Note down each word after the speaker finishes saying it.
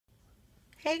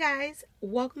Hey guys,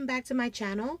 welcome back to my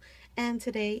channel, and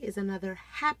today is another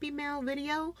Happy Mail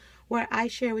video where I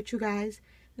share with you guys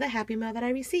the Happy Mail that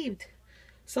I received.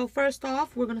 So first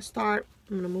off, I'm going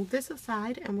to move this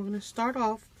aside, and we're going to start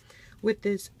off with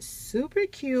this super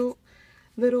cute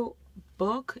little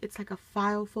book. It's like a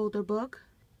file folder book.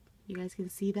 You guys can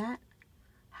see that?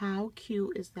 How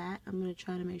cute is that? I'm going to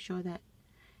try to make sure that,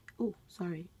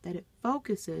 that it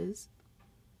focuses,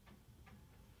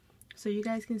 so you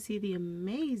guys can see the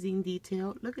amazing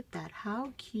detail. Look at that.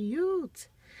 How cute.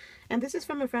 And this is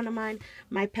from a friend of mine,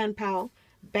 my pen pal,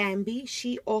 Bambi.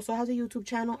 She also has a YouTube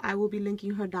channel. I will be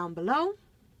linking her down below,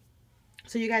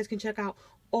 so you guys can check out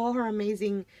all her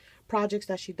amazing projects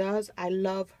that she does. I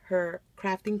love her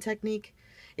crafting technique.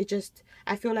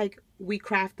 I feel like we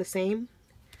craft the same.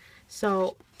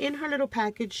 So in her little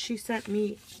package, she sent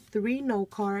me 3 note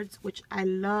cards, which I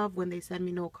love when they send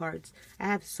me note cards. I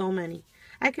have so many.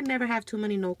 I can never have too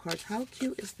many note cards. How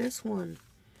cute is this one?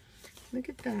 Look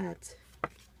at that.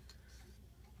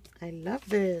 I love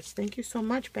this. Thank you so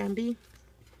much, Bambi.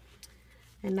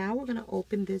 And now we're going to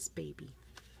open this baby.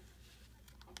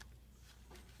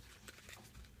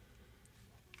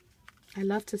 I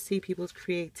love to see people's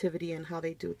creativity and how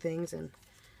they do things, and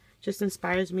just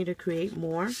inspires me to create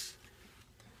more.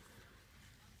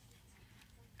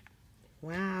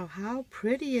 Wow, how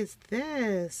pretty is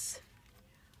this?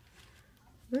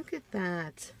 Look at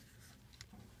that.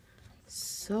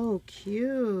 So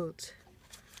cute.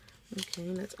 Okay,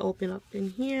 let's open up in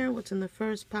here. What's in the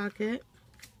first pocket?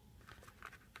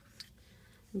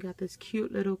 We got this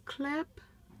cute little clip.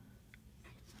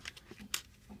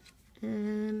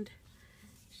 And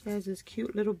she has this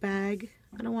cute little bag.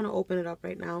 I don't want to open it up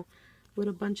right now. With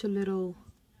a bunch of little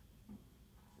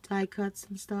die cuts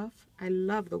and stuff. I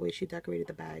love the way she decorated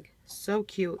the bag. So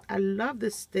cute. I love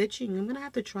the stitching. I'm going to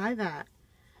have to try that.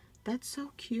 That's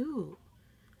so cute.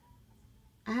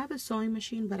 I have a sewing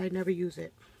machine, but I never use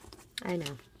it. I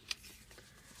know.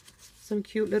 Some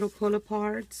cute little pull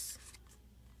aparts.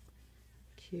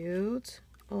 Cute.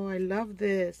 Oh, I love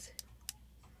this.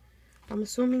 I'm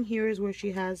assuming here is where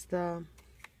she has the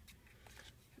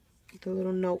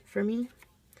little note for me,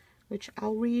 which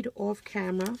I'll read off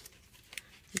camera.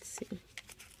 Let's see.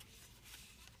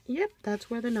 Yep,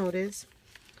 that's where the note is.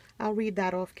 I'll read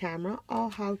that off camera. Oh,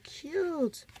 how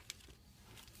cute.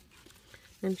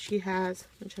 And she has,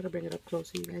 I'll try to bring it up close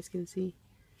so you guys can see.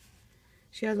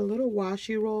 She has a little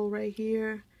washi roll right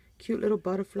here. Cute little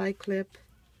butterfly clip.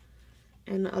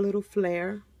 And a little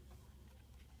flare.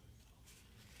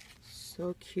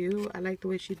 So cute. I like the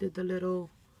way she did the little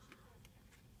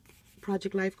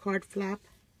Project Life card flap.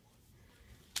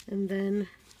 And then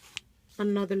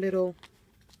another little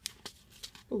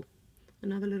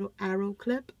arrow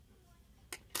clip.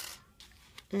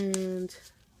 And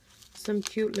some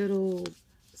cute little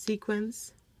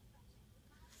sequins.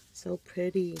 So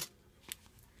pretty.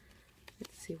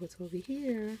 Let's see what's over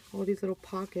here. All these little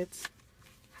pockets.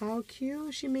 How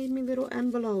cute. She made me little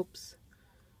envelopes.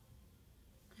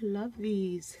 I love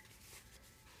these.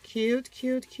 Cute,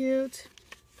 cute, cute.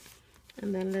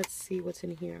 And then let's see what's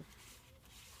in here.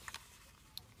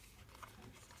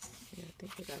 Yeah, I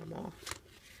think we got them all.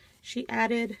 She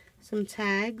added some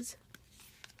tags.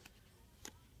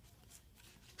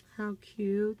 How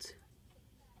cute.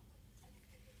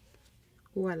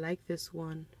 Oh, I like this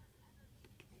one.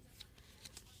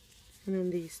 And then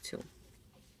these 2.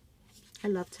 I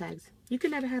love tags. You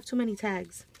can never have too many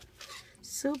tags.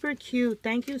 Super cute.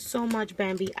 Thank you so much,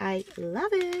 Bambi. I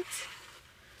love it.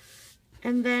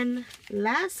 And then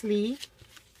lastly,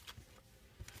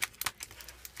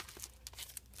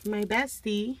 my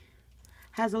bestie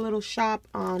has a little shop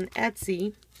on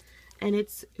Etsy. And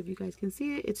it's, if you guys can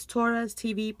see it, it's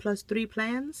Torrestvplus3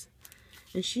 plans.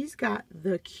 And she's got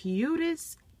the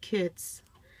cutest kits.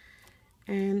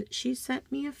 And she sent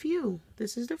me a few.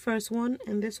 This is the first one.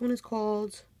 And this one is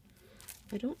called,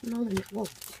 I don't know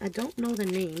the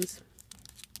names.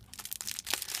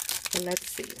 But let's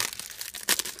see.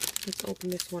 Let's open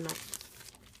this one up.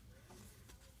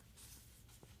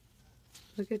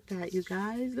 Look at that, you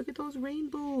guys. Look at those rain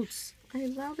boots. I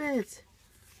love it.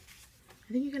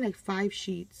 I think you get like 5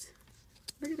 sheets.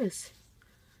 Look at this.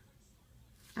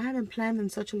 I haven't planned in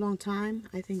such a long time.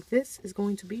 I think this is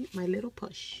going to be my little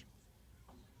push.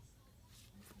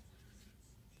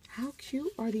 How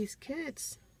cute are these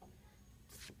kits?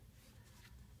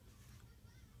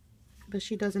 But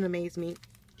she doesn't amaze me.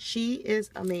 She is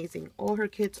amazing. All her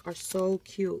kits are so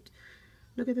cute.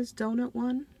 Look at this donut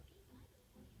one.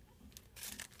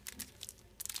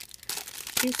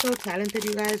 She's so talented,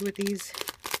 you guys, with these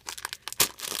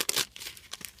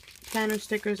planner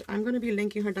stickers. I'm going to be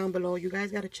linking her down below. You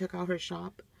guys got to check out her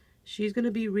shop. She's going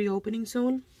to be reopening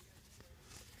soon.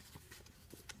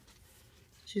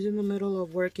 She's in the middle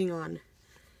of working on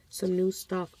some new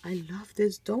stuff. I love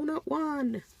this donut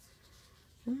one.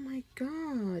 Oh my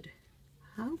god.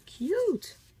 How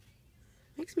cute.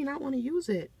 Makes me not want to use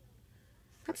it.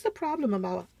 That's the problem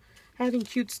about having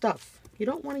cute stuff. You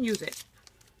don't want to use it.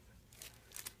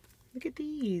 Look at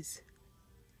these.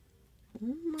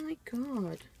 Oh my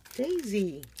god.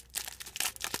 Daisy.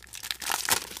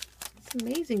 It's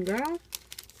amazing, girl.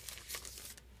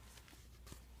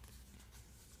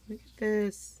 Look at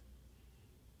this.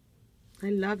 I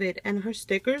love it. And her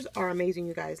stickers are amazing,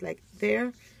 you guys. Like,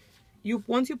 they're...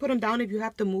 once you put them down, if you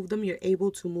have to move them, you're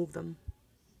able to move them.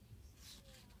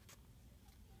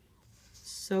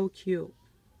 So cute.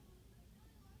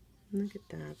 Look at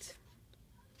that.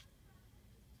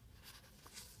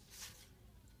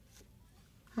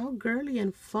 How girly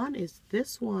and fun is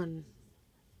this one?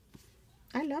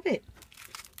 I love it.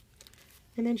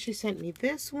 And then she sent me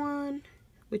this one,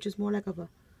 which is more like of a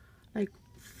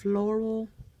floral.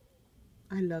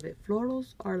 I love it.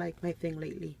 Florals are like my thing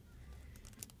lately.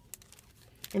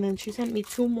 And then she sent me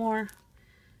 2 more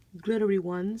glittery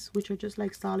ones, which are just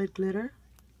like solid glitter,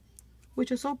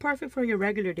 which is so perfect for your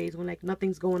regular days when like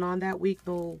nothing's going on that week,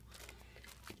 no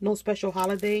special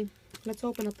holiday. Let's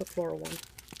open up the floral one.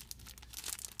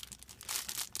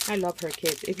 I love her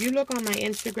kits. If you look on my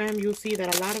Instagram, you'll see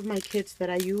that a lot of my kits that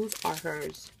I use are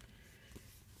hers,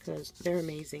 because they're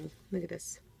amazing. Look at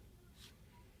this.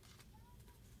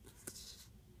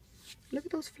 Look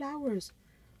at those flowers.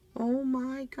 Oh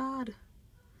my god.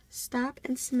 Stop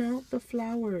and smell the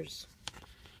flowers.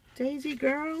 Daisy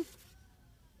girl.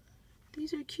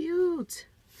 These are cute.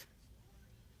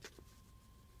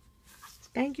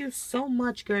 Thank you so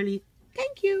much, girly.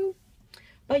 Thank you.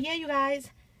 But yeah, you guys,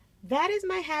 that is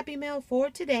my happy mail for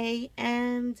today.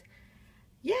 And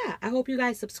yeah, I hope you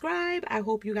guys subscribe. I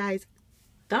hope you guys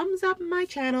thumbs up my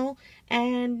channel.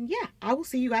 And yeah, I will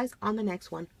see you guys on the next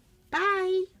one.